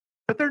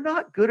 But they're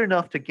not good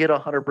enough to get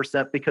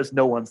 100% because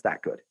no one's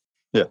that good.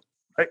 Yeah.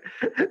 Right?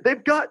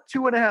 They've got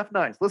 2.5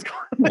 nines. Let's go.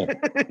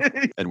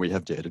 And we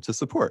have data to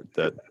support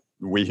that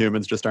we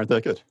humans just aren't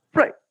that good.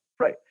 Right.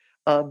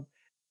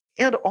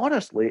 And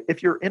honestly,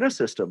 if you're in a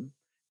system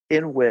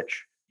in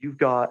which you've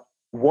got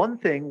one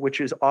thing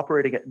which is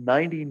operating at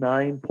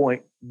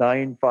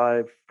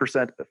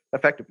 99.95%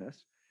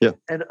 effectiveness,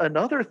 and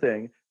another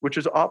thing which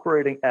is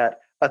operating at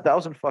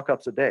 1,000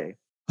 fuck-ups a day,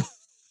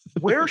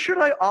 where should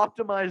I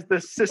optimize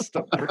this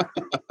system?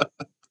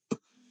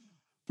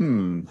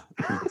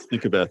 Let's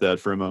think about that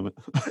for a moment.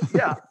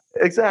 Yeah,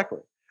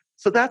 exactly.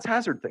 So that's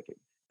hazard thinking.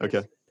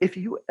 Okay. If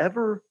you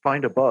ever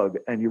find a bug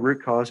and you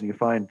root cause and you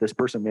find this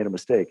person made a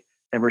mistake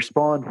and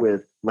respond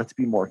with, let's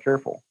be more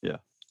careful,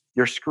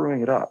 you're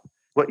screwing it up.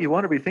 What you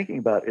want to be thinking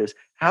about is,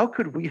 how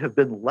could we have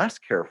been less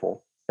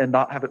careful and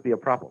not have it be a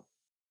problem?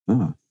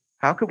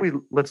 How could we,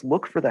 let's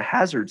look for the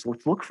hazards.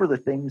 Let's look for the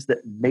things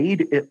that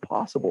made it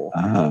possible,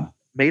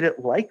 made it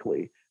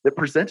likely, that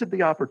presented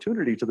the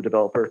opportunity to the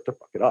developer to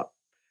fuck it up.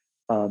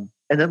 And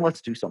then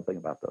let's do something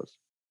about those.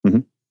 Mm-hmm.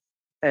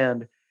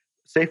 And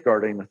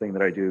safeguarding, the thing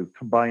that I do,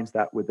 combines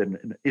that with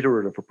an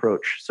iterative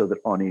approach so that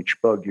on each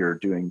bug, you're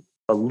doing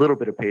a little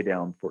bit of pay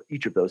down for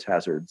each of those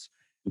hazards.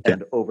 Okay.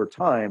 And over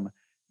time,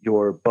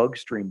 your bug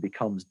stream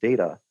becomes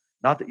data.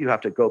 Not that you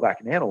have to go back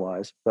and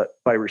analyze, but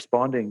by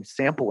responding,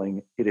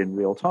 sampling it in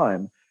real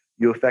time,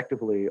 you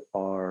effectively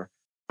are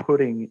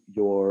putting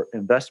your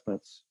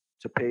investments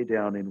to pay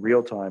down in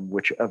real time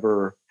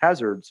whichever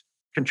hazards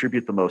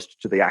contribute the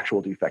most to the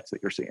actual defects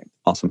that you're seeing.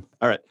 Awesome.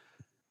 All right.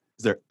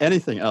 Is there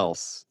anything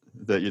else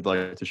that you'd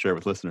like to share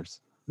with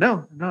listeners?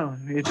 No.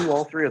 You do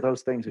all three of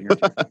those things and your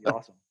team will be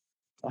awesome.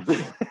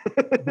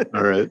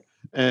 All right.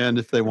 And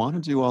if they want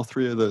to do all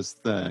three of those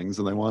things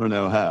and they want to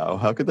know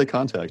how could they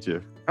contact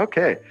you?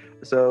 Okay.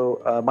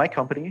 So my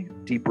company,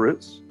 Deep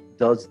Roots,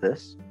 does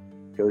this.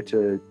 Go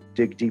to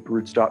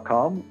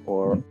digdeeproots.com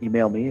or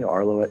email me,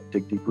 Arlo at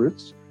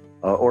digdeeproots,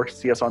 or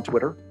see us on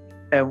Twitter.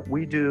 And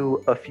we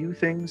do a few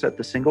things at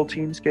the single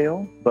team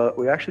scale, but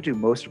we actually do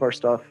most of our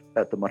stuff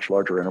at the much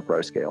larger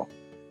enterprise scale.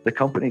 The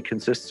company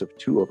consists of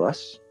two of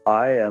us.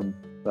 I am,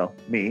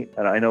 me,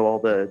 and I know all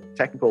the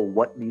technical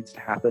what needs to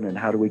happen and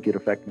how do we get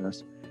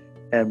effectiveness.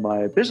 And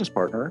my business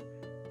partner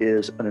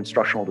is an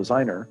instructional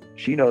designer.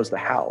 She knows the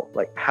how.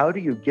 Like, how do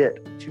you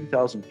get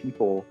 2,000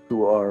 people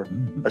who are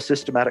a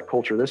systematic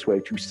culture this way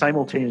to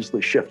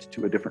simultaneously shift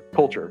to a different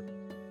culture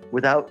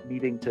without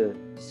needing to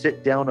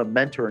sit down a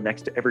mentor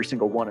next to every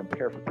single one and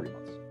pair for 3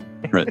 months?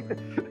 Right.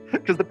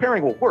 Because the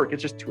pairing will work,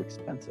 it's just too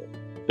expensive.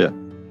 Yeah.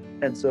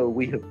 And so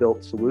we have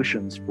built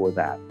solutions for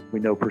that. We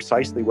know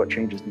precisely what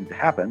changes need to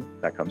happen.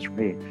 That comes from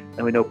me.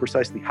 And we know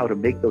precisely how to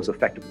make those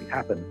effectively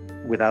happen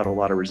without a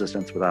lot of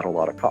resistance, without a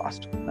lot of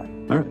cost.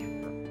 All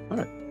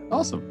right.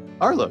 Awesome.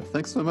 Arlo,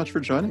 thanks so much for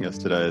joining us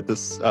today.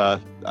 This,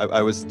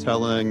 I was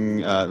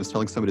telling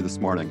somebody this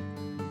morning,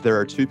 there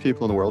are two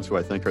people in the world who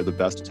I think are the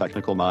best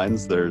technical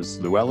minds. There's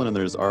Llewellyn and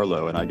there's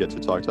Arlo, and I get to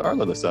talk to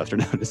Arlo this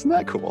afternoon. Isn't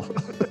that cool?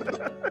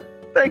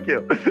 Thank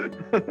you.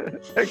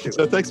 Thank you.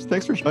 So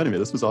thanks for joining me.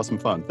 This was awesome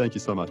fun. Thank you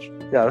so much.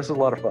 Yeah, this was a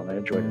lot of fun. I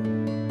enjoyed it.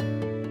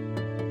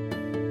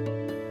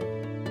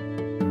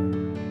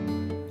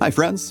 Hi,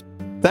 friends.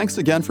 Thanks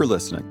again for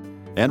listening.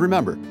 And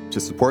remember, to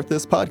support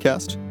this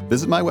podcast,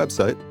 visit my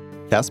website,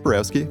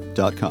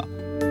 kasperowski.com.